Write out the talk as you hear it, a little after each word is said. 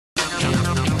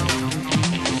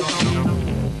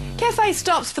Cafe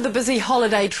stops for the busy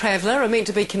holiday traveller are meant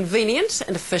to be convenient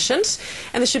and efficient,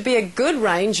 and there should be a good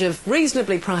range of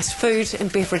reasonably priced food and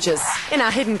beverages. In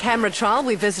our hidden camera trial,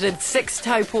 we visited 6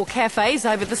 Taupo cafes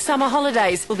over the summer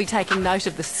holidays. We'll be taking note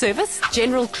of the service,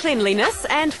 general cleanliness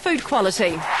and food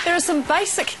quality. There are some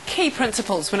basic key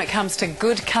principles when it comes to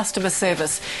good customer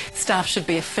service. Staff should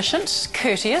be efficient,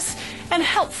 courteous and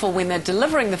helpful when they're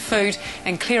delivering the food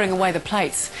and clearing away the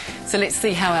plates. So let's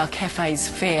see how our cafes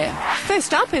fare.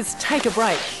 First up is Take a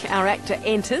Break. Our actor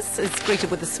enters, is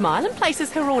greeted with a smile and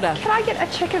places her order. Can I get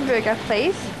a chicken burger,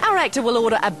 please? Our actor will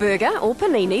order a burger or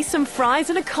panini, some fries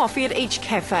and a coffee at each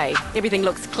cafe. Everything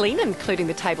looks clean, including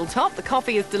the tabletop. The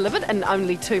coffee is delivered in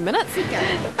only 2 minutes.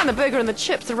 And the burger and the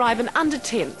chips arrive in under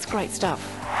 10. It's great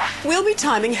stuff. We'll be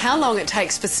timing how long it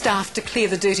takes for staff to clear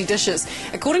the dirty dishes.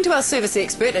 According to our service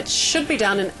expert, it should be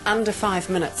done in under 5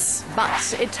 minutes.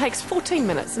 But it takes 14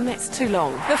 minutes and that's too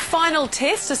long. The final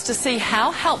test is to see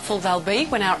how helpful they'll be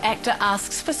when our actor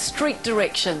asks for street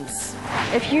directions.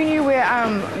 If you knew where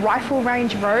Rifle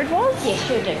Range Road was? Yes,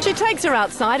 you do. She takes her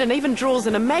outside and even draws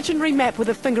an imaginary map with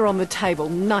a finger on the table.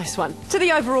 Nice one. To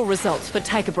the overall results for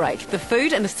Take a Break. The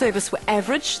food and the service were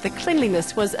average. The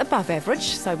cleanliness was above average.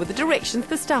 So were the directions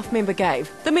the staff member gave.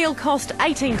 The meal cost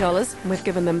 $18 and we've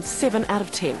given them 7 out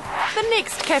of 10. The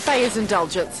next cafe is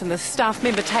Indulgence and the staff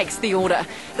member takes the order.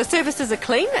 The services are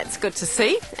clean, that's good to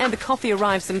see, and the coffee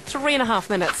arrives in 3.5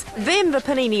 minutes. Then the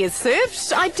panini is served.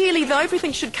 Ideally though,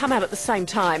 everything should come out at the same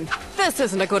time. This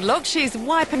isn't a good look. She's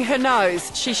wiping her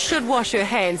nose. She should wash her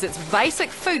hands. It's basic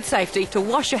food safety to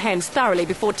wash your hands thoroughly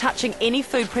before touching any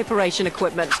food preparation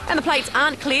equipment. And the plates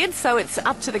aren't cleared, so it's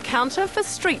up to the counter for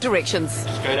street directions.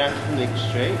 Just go down to the next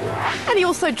street. And he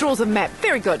also draws a map.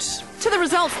 Very good. To the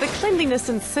results, the cleanliness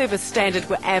and service standard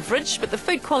were average, but the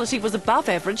food quality was above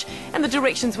average and the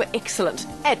directions were excellent.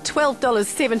 At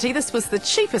 $12.70, this was the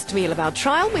cheapest meal of our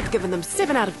trial. We've given them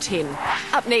 7 out of 10.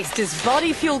 Up next is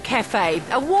Bodyfuel Cafe,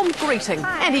 a warm greeting,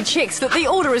 and he checks that the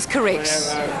order is correct.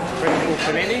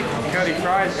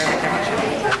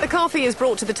 The coffee is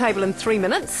brought to the table in 3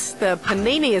 minutes. The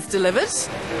panini is delivered.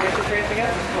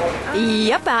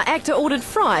 Yep, our actor ordered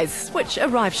fries, which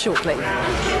arrive shortly.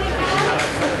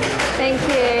 Thank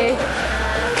you.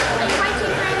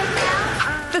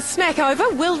 The snack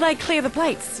over. Will they clear the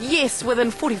plates? Yes,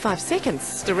 within 45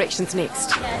 seconds. Directions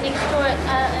next. Yeah, next door in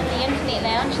the internet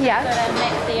lounge. Yeah. Got a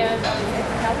map there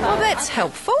of Well, that's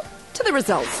helpful. To the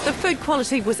results, the food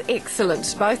quality was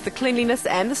excellent. Both the cleanliness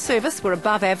and the service were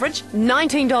above average.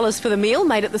 $19 for the meal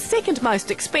made it the second most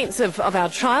expensive of our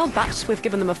trial, but we've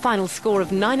given them a final score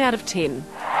of 9 out of 10.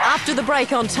 After the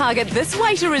break on Target, this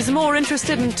waiter is more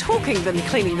interested in talking than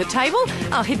cleaning the table.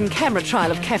 Our hidden camera trial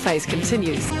of cafes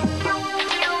continues.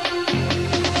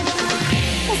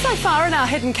 So far in our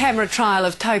hidden camera trial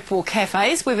of Taupo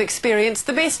cafes, we've experienced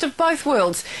the best of both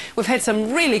worlds. We've had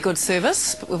some really good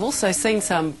service, but we've also seen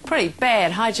some pretty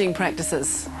bad hygiene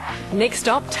practices. Next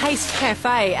stop, Taste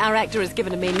Cafe. Our actor is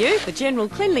given a menu. The general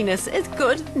cleanliness is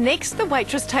good. Next, the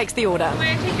waitress takes the order.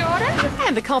 May I take your order?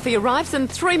 And the coffee arrives in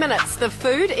 3 minutes. The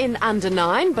food in under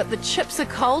 9, but the chips are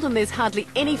cold and there's hardly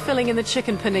any filling in the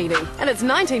chicken panini. And it's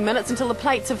 19 minutes until the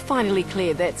plates have finally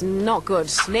cleared. That's not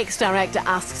good. Next, our actor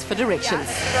asks for directions.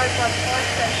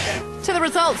 To the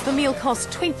results, the meal cost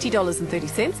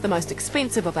 $20.30, the most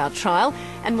expensive of our trial,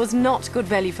 and was not good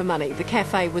value for money. The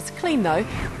cafe was clean though.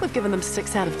 We've given them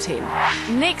 6 out of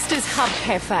 10. Next is Hub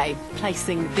Cafe,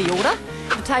 placing the order.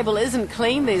 The table isn't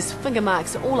clean, there's finger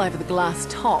marks all over the glass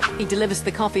top. He delivers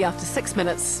the coffee after 6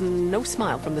 minutes, no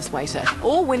smile from this waiter.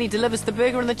 Or when he delivers the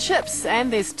burger and the chips,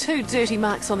 and there's 2 dirty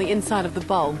marks on the inside of the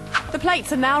bowl. The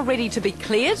plates are now ready to be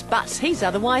cleared, but he's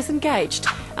otherwise engaged.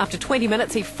 After 20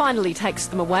 minutes, he finally takes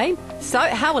them away. So,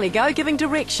 how will he go giving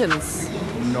directions?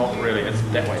 Not really, it's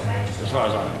that way, as far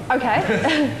as I know.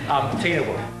 Okay. Tina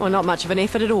will. Well, not much of an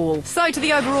effort at all. So to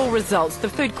the overall results, the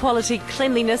food quality,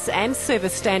 cleanliness and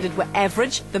service standard were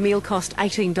average. The meal cost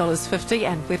 $18.50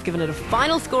 and we've given it a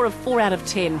final score of 4 out of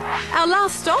 10. Our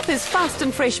last stop is Fast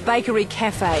and Fresh Bakery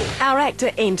Cafe. Our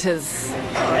actor enters.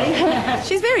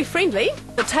 She's very friendly.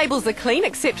 The tables are clean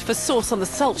except for sauce on the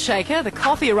salt shaker. The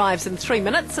coffee arrives in 3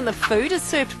 minutes and the food is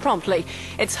served promptly.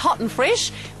 It's hot and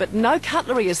fresh, but no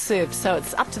cutlery is served, so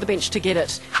it's up to the bench to get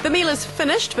it. The meal is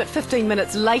finished, but 15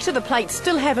 minutes later the plates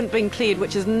still haven't been cleared,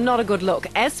 which is not a good look.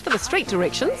 As for the street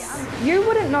directions, You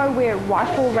wouldn't know where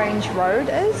Rifle Range Road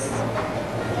is?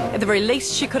 At the very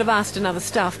least, she could have asked another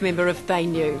staff member if they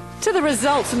knew. To the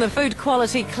results, and the food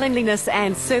quality, cleanliness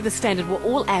and service standard were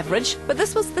all average, but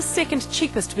this was the second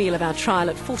cheapest meal of our trial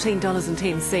at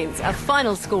 $14.10, a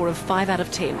final score of 5 out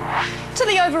of 10. To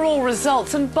the overall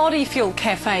results, and Bodyfuel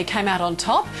Cafe came out on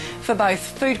top for both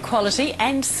food quality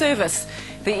and service.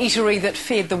 The eatery that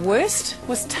fared the worst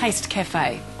was Taste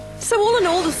Cafe. So all in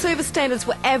all, the service standards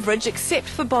were average, except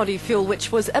for Bodyfuel,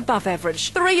 which was above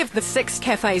average. 3 of the 6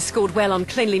 cafes scored well on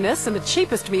cleanliness, and the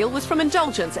cheapest meal was from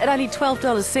Indulgence at only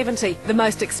 $12.70. The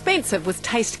most expensive was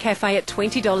Taste Cafe at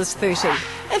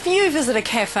 $20.30. If you visit a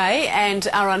cafe and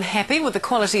are unhappy with the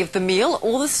quality of the meal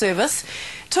or the service,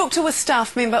 talk to a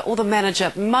staff member or the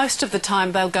manager. Most of the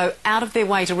time they'll go out of their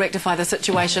way to rectify the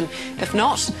situation. If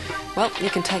not, well,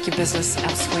 you can take your business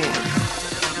elsewhere.